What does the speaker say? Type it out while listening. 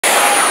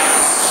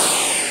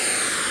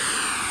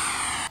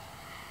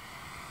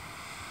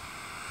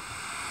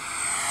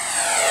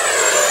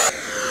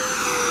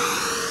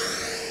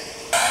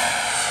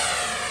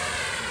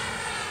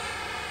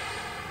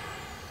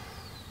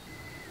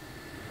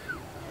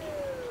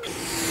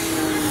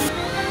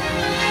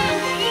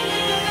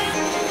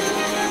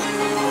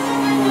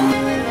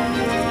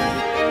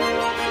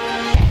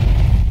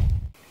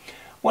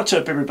What's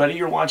up, everybody?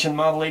 You're watching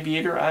Model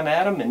Aviator. I'm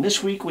Adam, and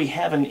this week we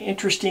have an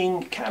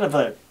interesting kind of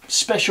a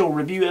special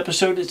review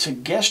episode. It's a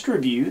guest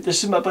review.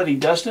 This is my buddy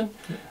Dustin.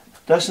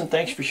 Dustin,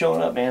 thanks for showing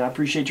up, man. I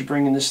appreciate you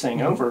bringing this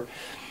thing over.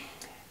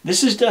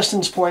 This is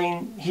Dustin's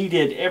plane. He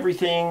did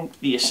everything,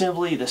 the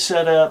assembly, the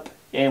setup,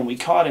 and we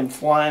caught him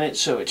flying it,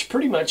 so it's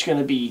pretty much going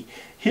to be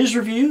his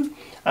review.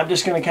 I'm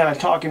just going to kind of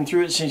talk him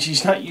through it since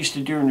he's not used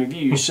to doing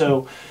reviews.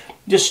 So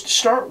just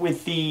start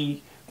with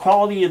the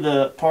quality of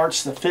the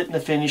parts, the fit and the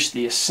finish,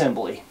 the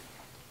assembly.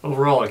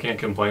 Overall, I can't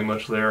complain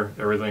much there.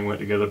 Everything went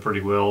together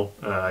pretty well.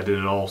 I did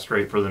it all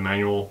straight for the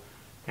manual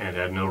and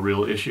had no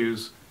real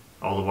issues.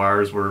 All the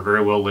wires were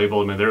very well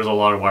labeled. I mean, there's a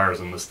lot of wires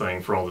in this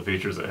thing for all the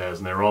features it has,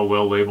 and they're all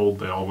well labeled.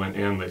 They all went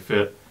in, they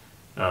fit.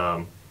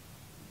 The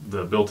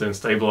built-in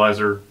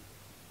stabilizer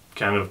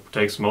kind of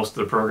takes most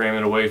of the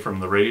programming away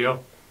from the radio,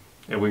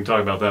 and we can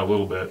talk about that a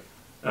little bit.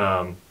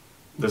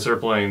 This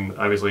airplane,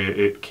 obviously,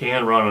 it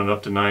can run on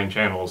up to 9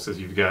 channels, as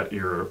you've got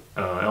your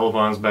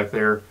elevons back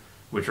there,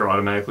 which are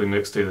automatically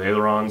mixed to the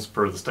ailerons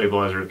per the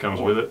stabilizer that comes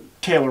with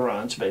it.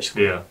 Tailerons,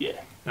 basically.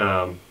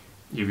 Yeah.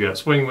 You've got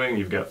swing wing,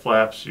 you've got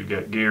flaps, you've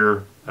got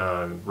gear,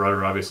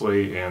 rudder,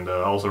 obviously, and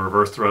also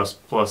reverse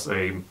thrust, plus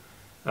the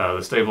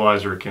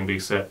stabilizer can be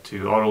set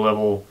to auto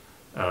level,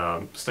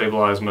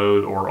 stabilize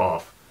mode, or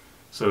off.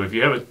 So if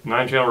you have a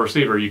 9-channel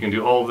receiver, you can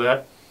do all of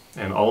that.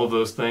 And all of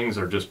those things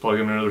are just plug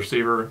them into the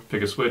receiver,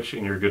 pick a switch,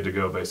 and you're good to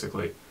go,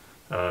 basically.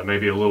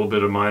 Maybe a little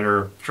bit of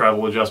minor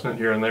travel adjustment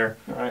here and there,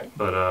 right?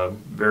 But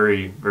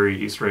very,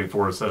 very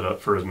straightforward setup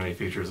for as many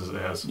features as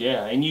it has.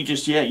 Yeah, and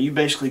you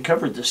basically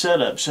covered the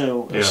setup.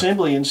 So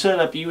assembly and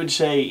setup, you would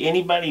say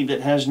anybody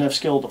that has enough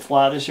skill to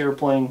fly this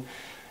airplane,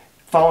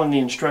 following the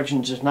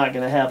instructions is not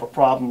going to have a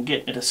problem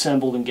getting it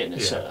assembled and getting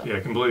it set up. Yeah,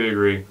 completely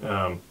agree.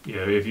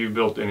 If you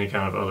built any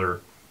kind of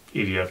other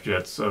EDF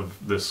jets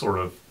of this sort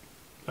of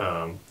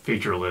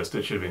feature list,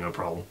 it should be no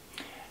problem.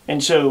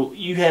 And so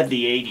you have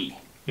the 80.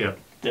 Yep.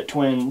 The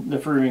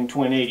Freewing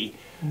Twin 80.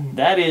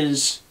 That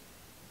is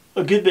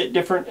a good bit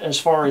different as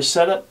far as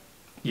setup.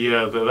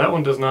 Yeah, that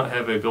one does not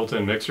have a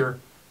built-in mixer,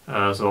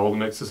 so all the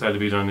mixes had to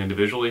be done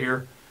individually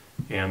here,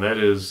 and that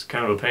is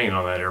kind of a pain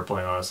on that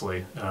airplane,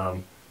 honestly.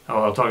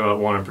 I'll talk about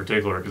one in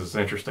particular because it's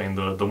interesting.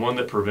 The one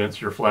that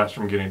prevents your flaps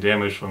from getting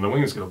damaged when the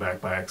wings go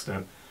back by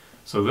accident.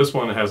 So this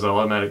one has an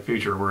automatic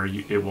feature where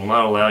it will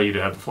not allow you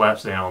to have the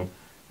flaps down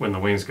when the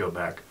wings go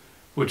back,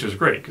 which is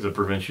great because it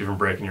prevents you from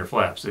breaking your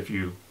flaps if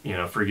you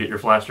forget your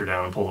flaps are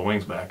down and pull the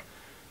wings back.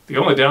 The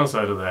only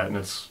downside of that, and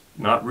it's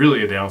not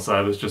really a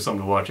downside, it's just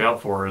something to watch out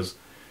for, is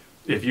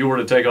if you were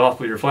to take off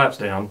with your flaps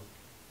down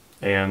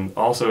and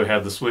also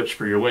have the switch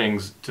for your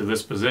wings to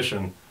this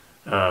position,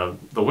 the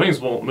wings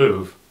won't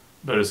move,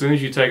 but as soon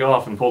as you take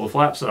off and pull the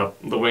flaps up,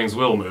 the wings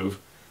will move.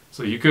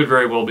 So you could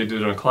very well be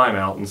doing a climb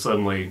out, and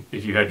suddenly,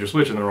 if you had your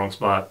switch in the wrong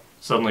spot,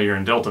 suddenly you're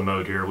in delta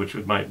mode here, which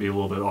might be a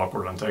little bit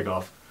awkward on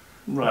takeoff.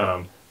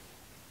 Right.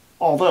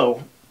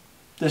 Although,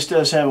 this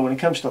does have, when it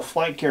comes to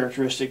flight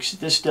characteristics,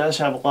 this does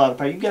have a lot of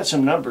power. You've got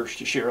some numbers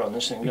to share on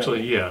this thing.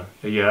 Actually, yeah.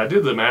 I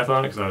did the math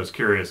on it because I was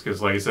curious,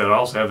 because like I said, I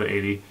also have the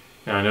 80,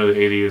 and I know the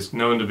 80 is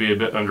known to be a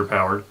bit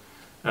underpowered.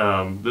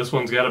 This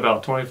one's got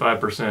about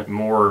 25%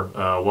 more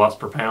watts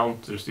per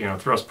pound, just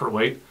thrust per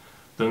weight,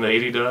 than the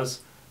 80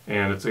 does,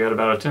 and it's got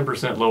about a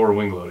 10% lower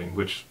wing loading,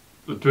 which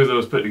the two of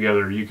those put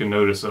together, you can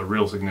notice a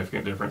real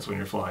significant difference when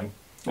you're flying.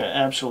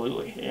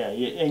 Absolutely, yeah.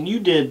 And you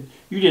did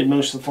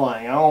most of the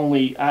flying.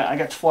 I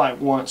got to fly it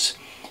once,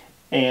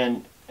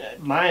 and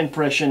my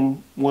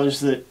impression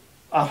was that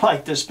I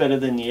like this better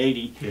than the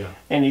 80. Yeah.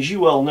 And as you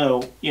well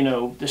know,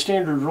 the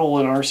standard rule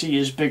in RC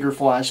is bigger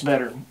flies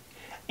better,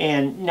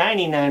 and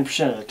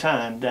 99% of the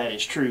time that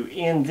is true.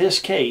 In this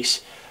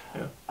case,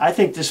 I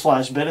think this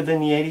flies better than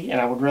the 80, and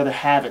I would rather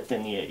have it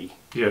than the 80.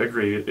 Yeah, I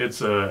agree.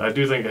 It's I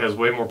do think it has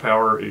way more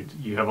power.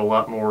 You have a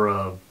lot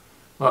more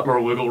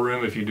wiggle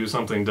room if you do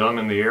something dumb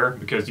in the air,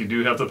 because you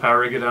do have the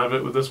power to get out of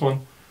it with this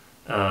one.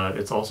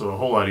 It's also a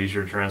whole lot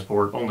easier to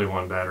transport, only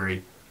one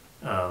battery,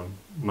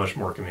 much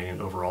more convenient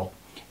overall.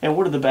 And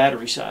what are the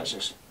battery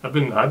sizes? I've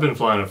been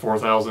flying a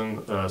 4000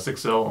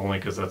 6L only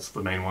because that's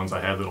the main ones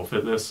I have that'll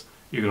fit this.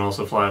 You can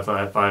also fly a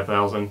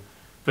 5000,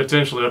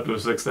 potentially up to a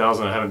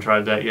 6000. I haven't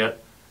tried that yet,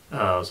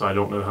 so I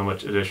don't know how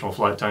much additional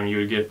flight time you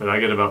would get, but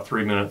I get about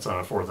 3 minutes on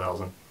a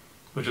 4000.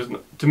 Which is,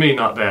 to me,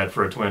 not bad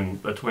for a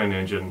twin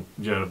engine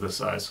jet of this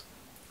size.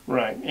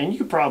 Right, and you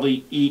could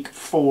probably eke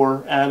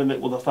 4 out of it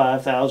with a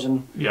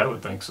 5000. Yeah, I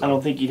would think so. I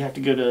don't think you'd have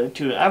to go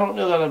to I don't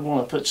know that I'd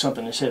want to put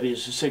something as heavy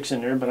as a 6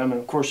 in there, but I mean,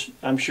 of course,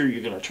 I'm sure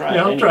you're going to try it.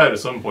 Yeah, I'll try it at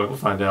some point. We'll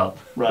find out.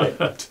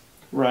 Right,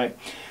 right.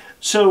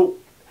 So,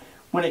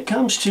 when it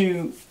comes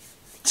to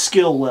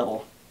skill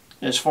level,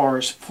 as far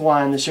as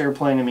flying this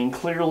airplane, I mean,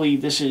 clearly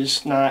this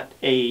is not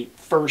a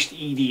first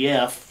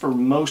EDF for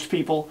most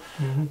people.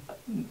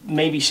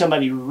 Maybe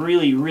somebody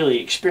really, really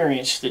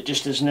experienced that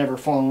just has never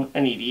flown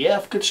an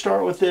EDF could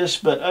start with this,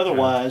 but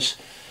otherwise,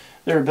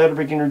 there are better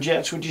beginner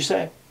jets, would you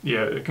say?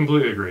 Yeah, I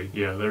completely agree.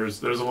 Yeah,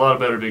 there's a lot of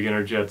better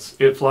beginner jets.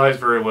 It flies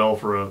very well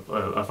for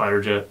a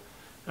fighter jet.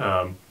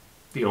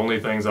 The only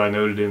things I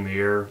noted in the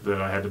air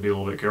that I had to be a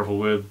little bit careful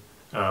with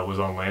was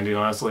on landing,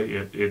 honestly.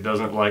 It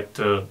doesn't like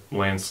to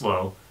land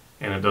slow,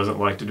 and it doesn't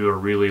like to do a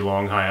really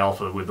long high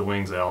alpha with the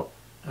wings out.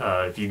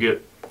 If you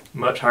get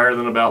much higher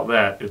than about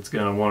that, it's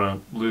going to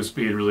want to lose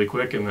speed really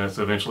quick, and that's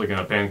eventually going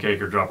to pancake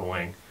or drop a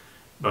wing.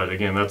 But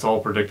again, that's all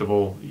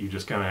predictable. You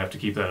just kind of have to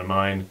keep that in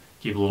mind.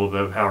 Keep a little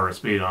bit of power and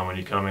speed on when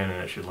you come in,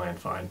 and it should land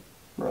fine.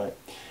 Right.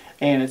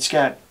 And it's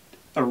got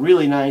a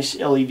really nice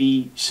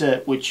LED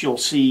set, which you'll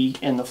see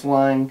in the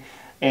flying.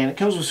 And it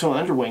comes with some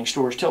underwing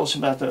stores. Tell us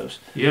about those.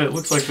 Yeah, it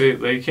looks like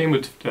they came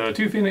with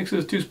 2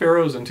 Phoenixes, 2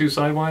 Sparrows, and 2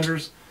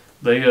 Sidewinders.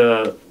 They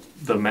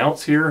the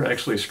mounts here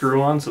actually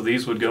screw on, so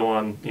these would go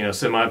on, you know,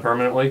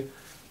 semi-permanently,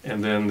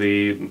 and then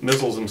the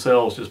missiles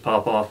themselves just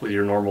pop off with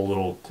your normal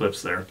little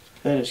clips there.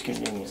 That is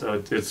convenient. So I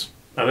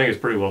think it's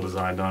pretty well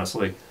designed,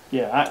 honestly.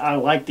 Yeah, I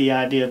like the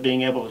idea of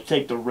being able to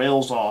take the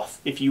rails off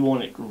if you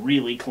want it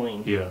really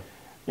clean. Yeah.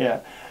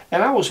 Yeah.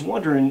 And I was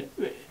wondering,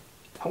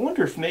 I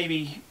wonder if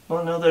maybe,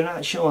 well, no, they're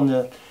not showing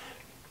the,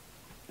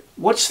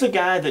 what's the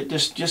guy that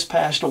just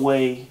passed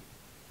away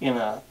in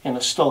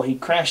a Stoll? He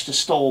crashed a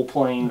Stoll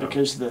plane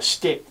because the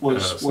stick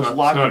was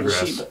locked in the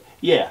seat.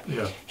 Yeah.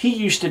 He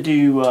used to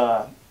do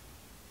a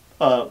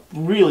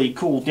really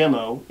cool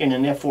demo in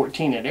an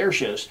F-14 at air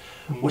shows.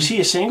 Was he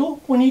a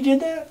single when he did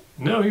that?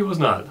 No, he was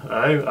not.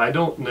 I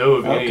don't know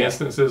of any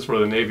instances where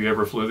the Navy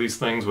ever flew these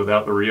things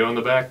without the Rio in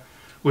the back,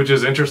 which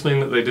is interesting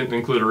that they didn't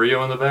include a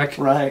Rio in the back.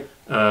 Right.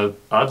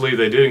 Oddly,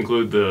 they did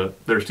include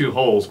there's 2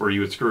 holes where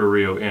you would screw a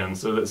Rio in,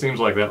 so that seems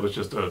like that was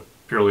just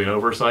purely an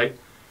oversight.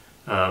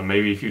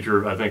 Maybe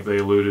future, I think they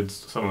alluded,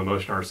 some of the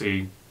Motion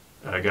RC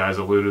guys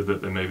alluded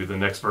that maybe the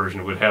next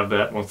version would have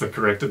that once they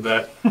corrected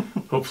that,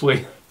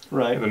 hopefully.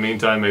 Right. In the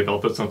meantime, maybe I'll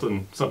put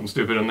something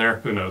stupid in there.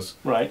 Who knows?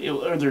 Right.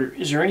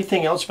 Is there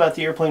anything else about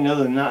the airplane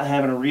other than not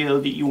having a Rio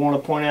that you want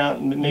to point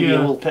out? Maybe a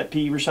little pet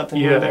peeve or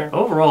something in there?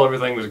 Overall,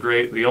 everything was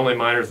great. The only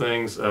minor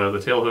things,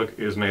 the tail hook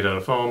is made out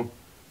of foam,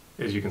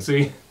 as you can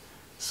see.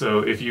 So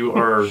if you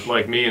are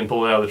like me and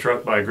pull it out of the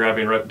truck by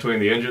grabbing right between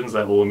the engines,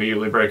 that will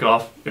immediately break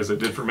off, as it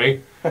did for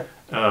me.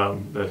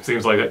 That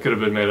seems like that could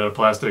have been made out of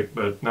plastic,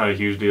 but not a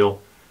huge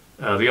deal.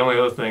 The only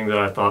other thing that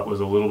I thought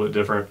was a little bit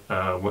different,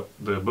 what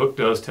the book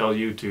does tell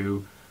you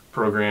to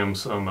program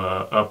some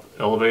up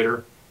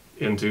elevator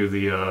into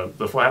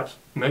the flaps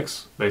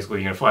mix. Basically,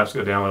 you know, flaps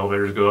go down,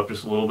 elevators go up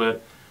just a little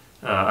bit.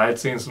 I had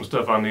seen some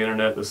stuff on the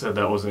internet that said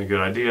that wasn't a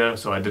good idea,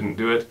 so I didn't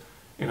do it.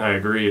 And I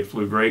agree, it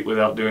flew great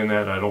without doing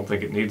that. I don't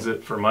think it needs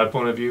it from my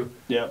point of view.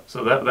 Yeah.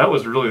 So that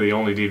was really the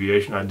only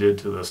deviation I did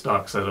to the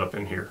stock setup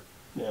in here.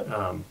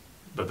 Yeah.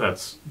 But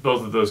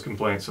both of those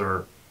complaints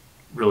are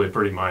really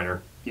pretty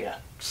minor. Yeah.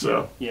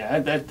 So yeah,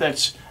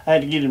 that's I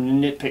had to get him to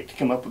nitpick to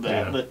come up with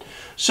that. Yeah. But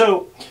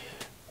so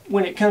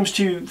when it comes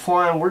to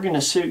flying, we're going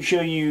to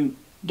show you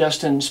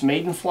Dustin's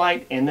maiden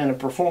flight and then a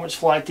performance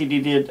flight that he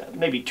did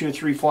maybe 2 or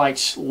 3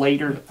 flights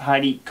later.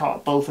 Heidi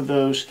caught both of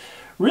those.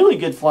 Really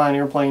good flying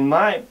airplane.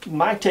 My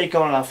take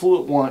on it, I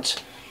flew it once.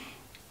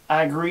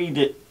 I agree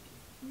that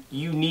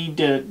you need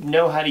to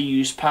know how to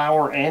use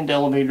power and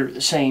elevator at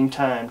the same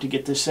time to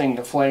get this thing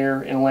to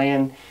flare and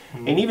land.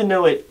 And even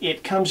though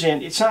it comes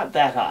in, it's not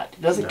that hot.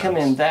 It doesn't come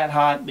in that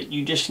hot, but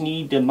you just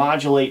need to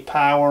modulate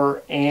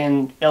power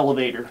and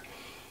elevator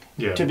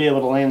to be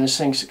able to land this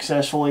thing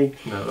successfully.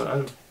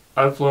 No,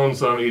 I've flown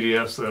some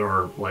EDFs that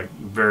are like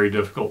very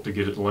difficult to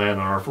get it to land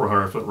on our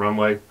 400-foot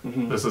runway.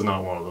 This is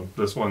not one of them.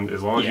 This one,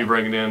 as long as you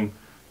bring it in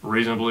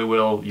reasonably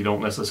well, you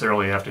don't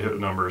necessarily have to hit the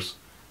numbers.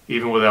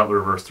 Even without the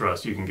reverse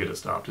thrust, you can get it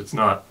stopped. It's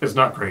not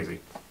crazy.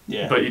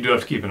 Yeah. But you do have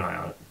to keep an eye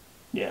on it.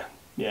 Yeah.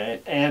 Yeah.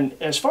 And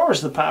as far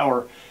as the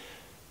power,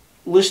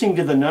 listening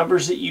to the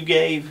numbers that you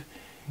gave,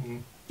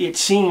 it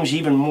seems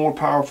even more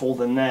powerful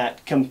than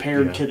that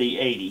compared to the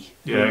 80.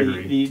 Yeah, I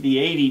agree. The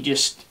 80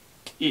 just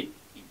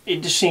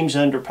it just seems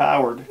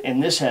underpowered,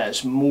 and this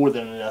has more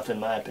than enough in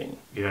my opinion.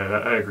 Yeah,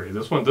 I agree.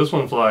 This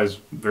one flies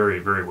very,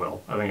 very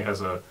well. I think it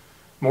has a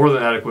more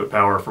than adequate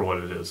power for what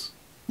it is.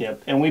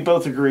 Yep, and we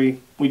both agree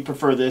we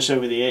prefer this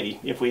over the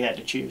 80 if we had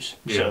to choose.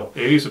 Yeah, so,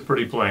 80's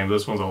pretty plain.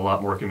 This one's a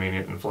lot more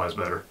convenient and flies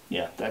better.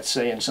 Yeah, that's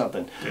saying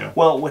something. Yeah.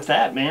 Well, with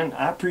that, man,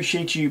 I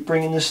appreciate you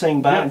bringing this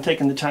thing by and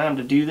taking the time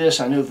to do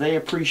this. I know they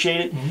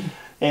appreciate it,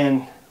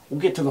 and we'll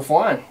get to the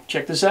flying.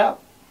 Check this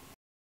out.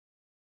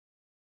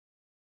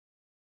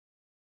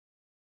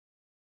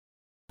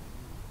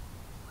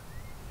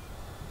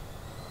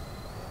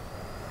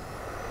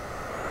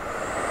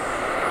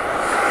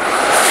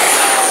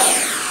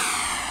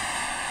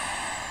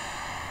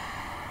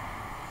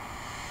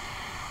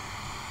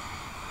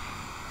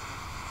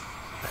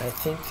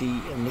 I think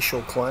the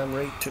initial climb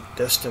rate took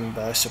Dustin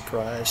by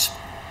surprise.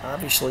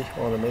 Obviously,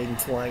 on a maiden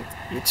flight,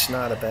 it's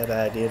not a bad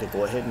idea to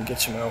go ahead and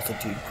get some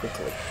altitude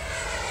quickly.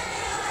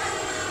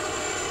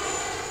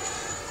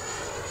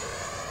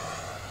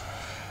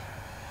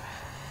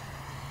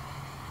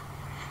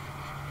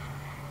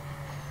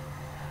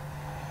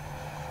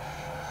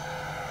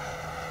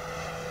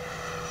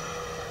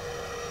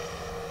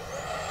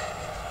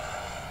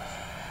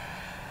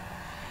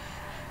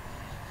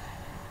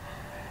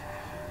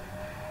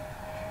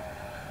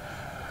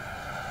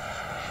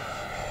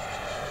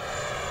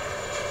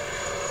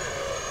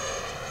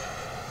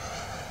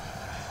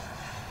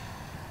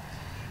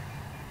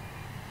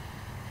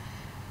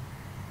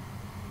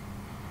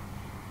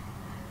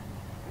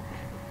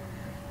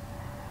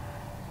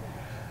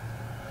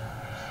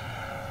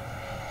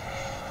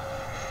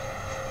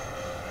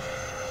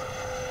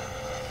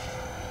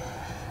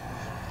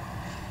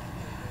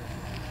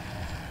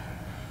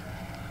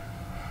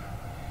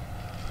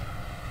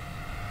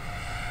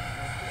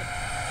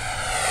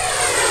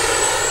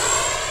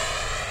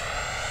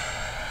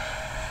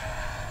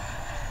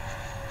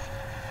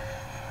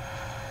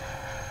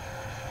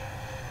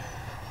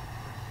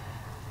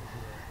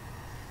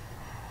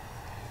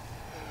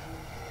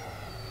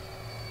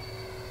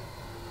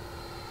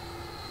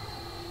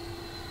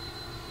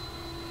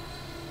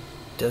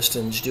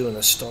 Dustin's doing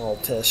a stall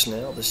test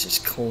now. This is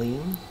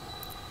clean.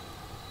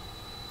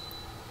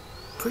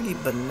 Pretty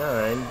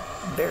benign.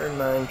 Bear in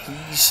mind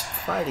he's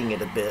fighting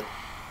it a bit.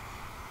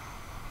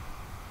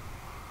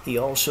 He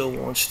also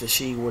wants to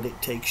see what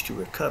it takes to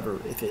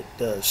recover if it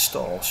does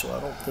stall, so I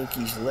don't think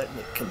he's letting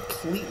it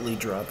completely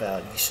drop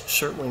out. He's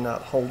certainly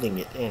not holding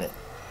it in it.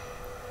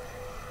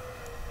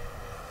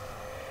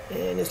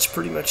 And it's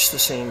pretty much the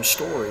same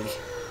story.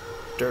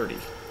 Dirty.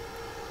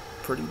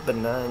 Pretty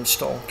benign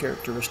stall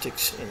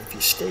characteristics, and if you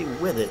stay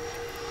with it,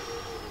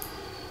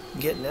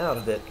 getting out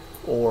of it,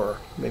 or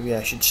maybe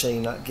I should say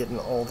not getting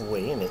all the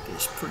way in it,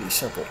 is pretty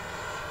simple.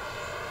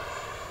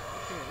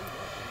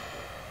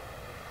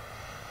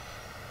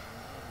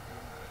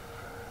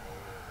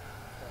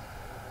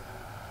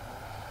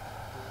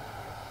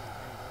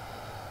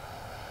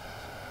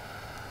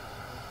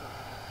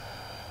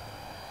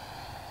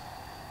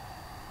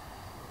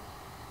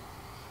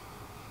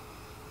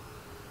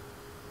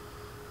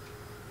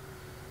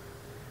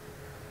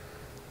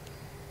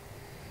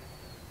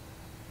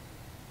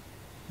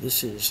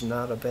 This is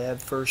not a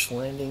bad first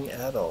landing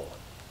at all.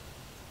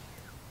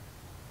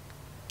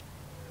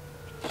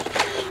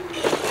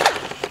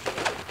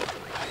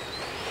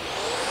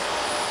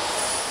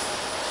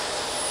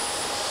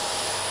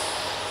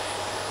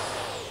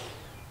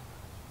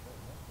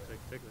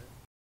 Take that.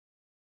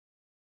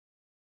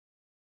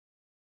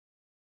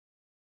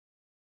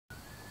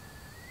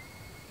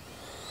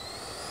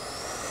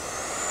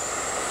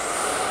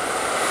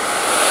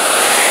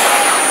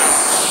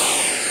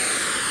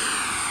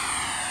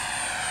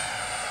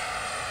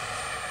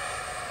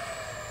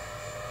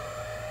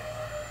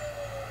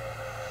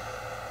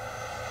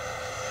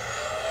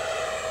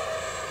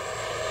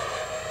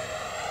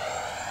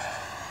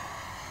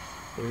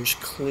 There's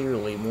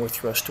clearly more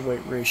thrust to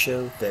weight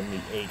ratio than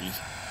the 80.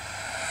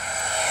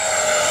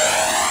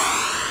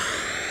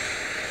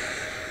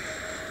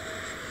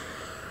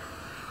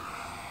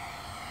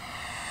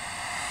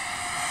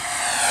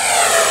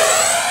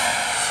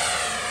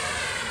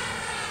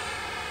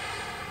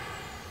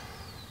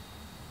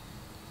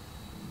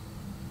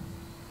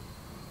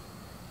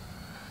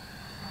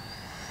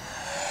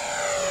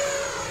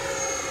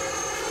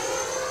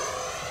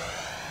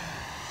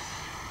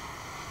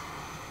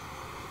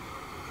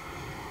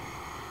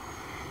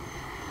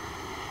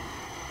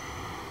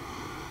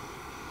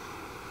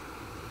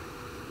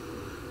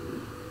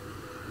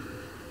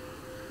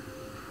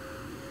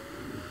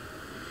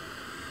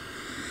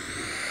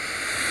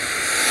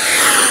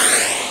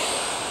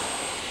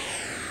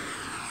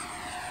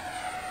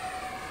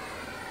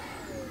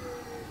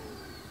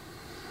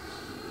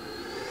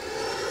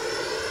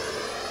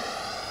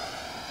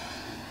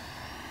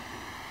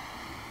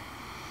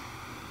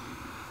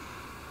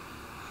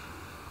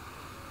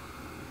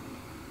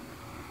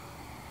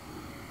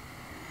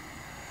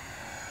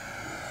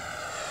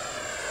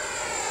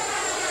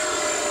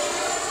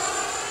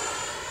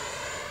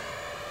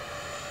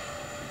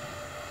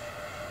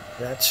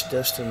 That's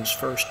Dustin's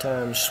first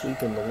time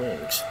sweeping the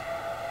wings.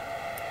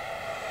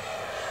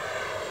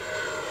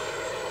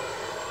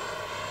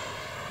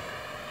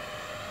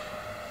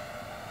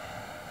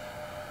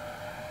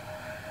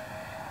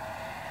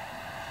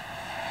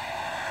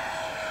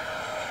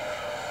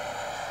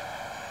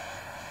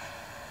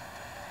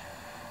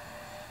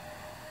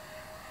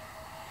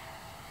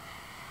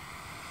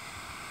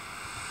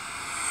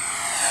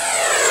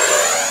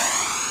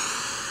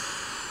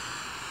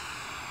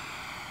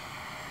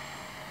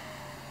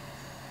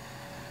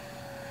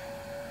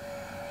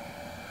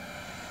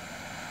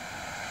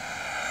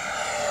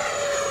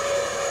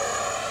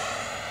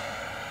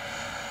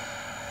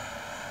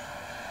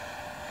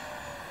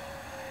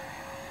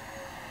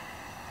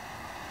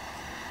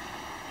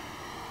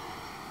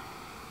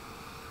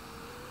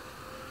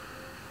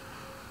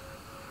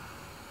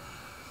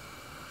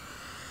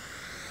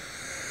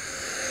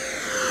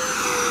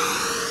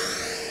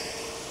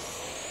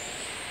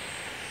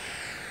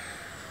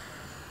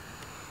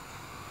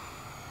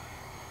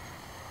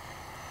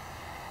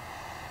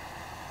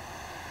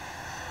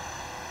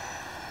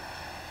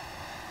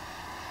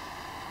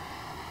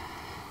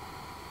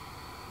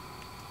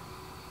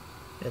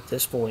 At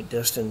this point,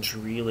 Dustin's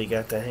really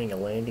got the hang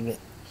of landing it.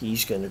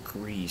 He's going to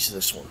grease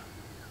this one.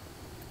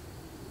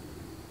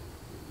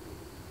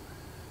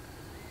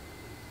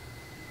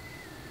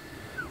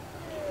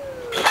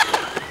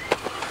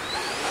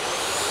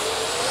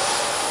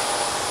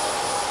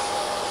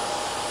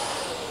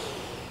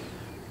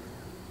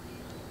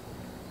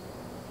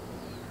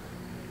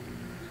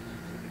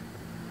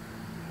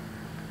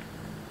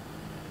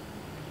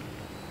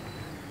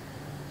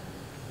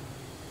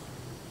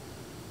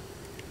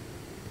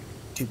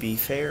 To be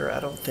fair, I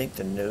don't think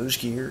the nose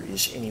gear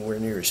is anywhere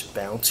near as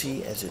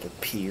bouncy as it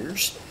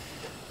appears.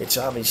 It's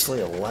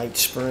obviously a light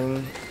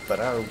spring, but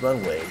our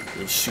runway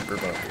is super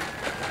bumpy.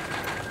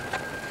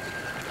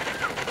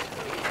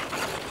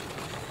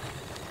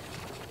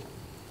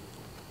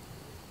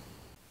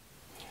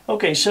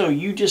 Okay, so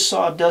you just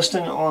saw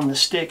Dustin on the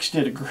sticks,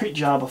 did a great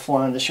job of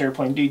flying this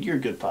airplane. Dude, you're a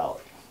good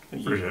pilot.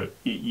 Appreciate it.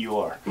 You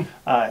are.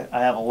 I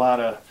have a lot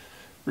of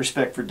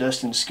respect for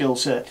Dustin's skill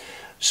set.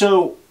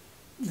 So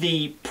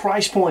the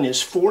price point is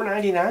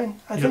 $499,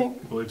 I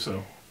think? I believe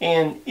so.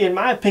 And in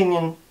my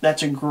opinion,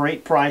 that's a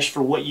great price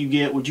for what you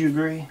get. Would you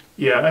agree?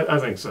 Yeah, I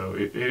think so.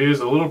 It is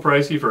a little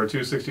pricey for a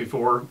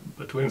 264,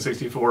 a twin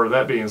 64.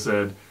 That being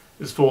said,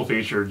 it's full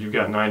featured. You've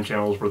got 9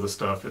 channels worth of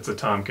stuff. It's a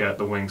Tomcat,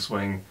 the wing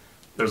swing.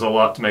 There's a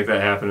lot to make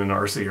that happen in an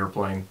RC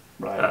airplane.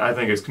 Right. I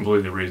think it's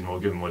completely reasonable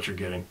given what you're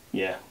getting.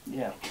 Yeah,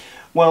 yeah.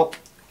 Well,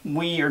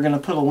 we are going to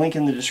put a link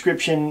in the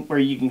description where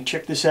you can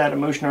check this out at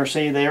Motion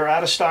RC. They are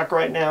out of stock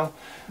right now,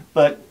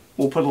 but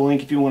we'll put a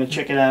link if you want to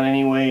check it out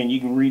anyway, and you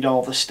can read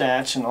all the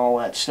stats and all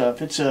that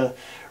stuff. It's a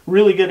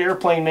really good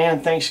airplane,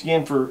 man. Thanks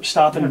again for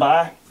stopping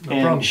by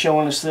and problem.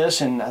 showing us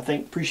this, and I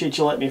think appreciate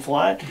you letting me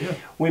fly it. Yeah.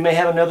 We may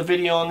have another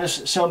video on this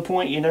at some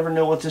point. You never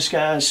know what this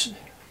guy's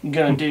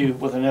going to do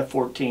with an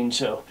F-14,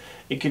 so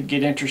it could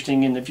get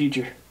interesting in the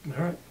future.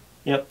 All right.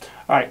 Yep.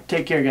 All right,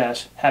 take care,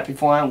 guys. Happy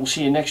flying. We'll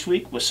see you next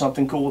week with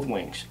something cool with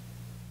wings.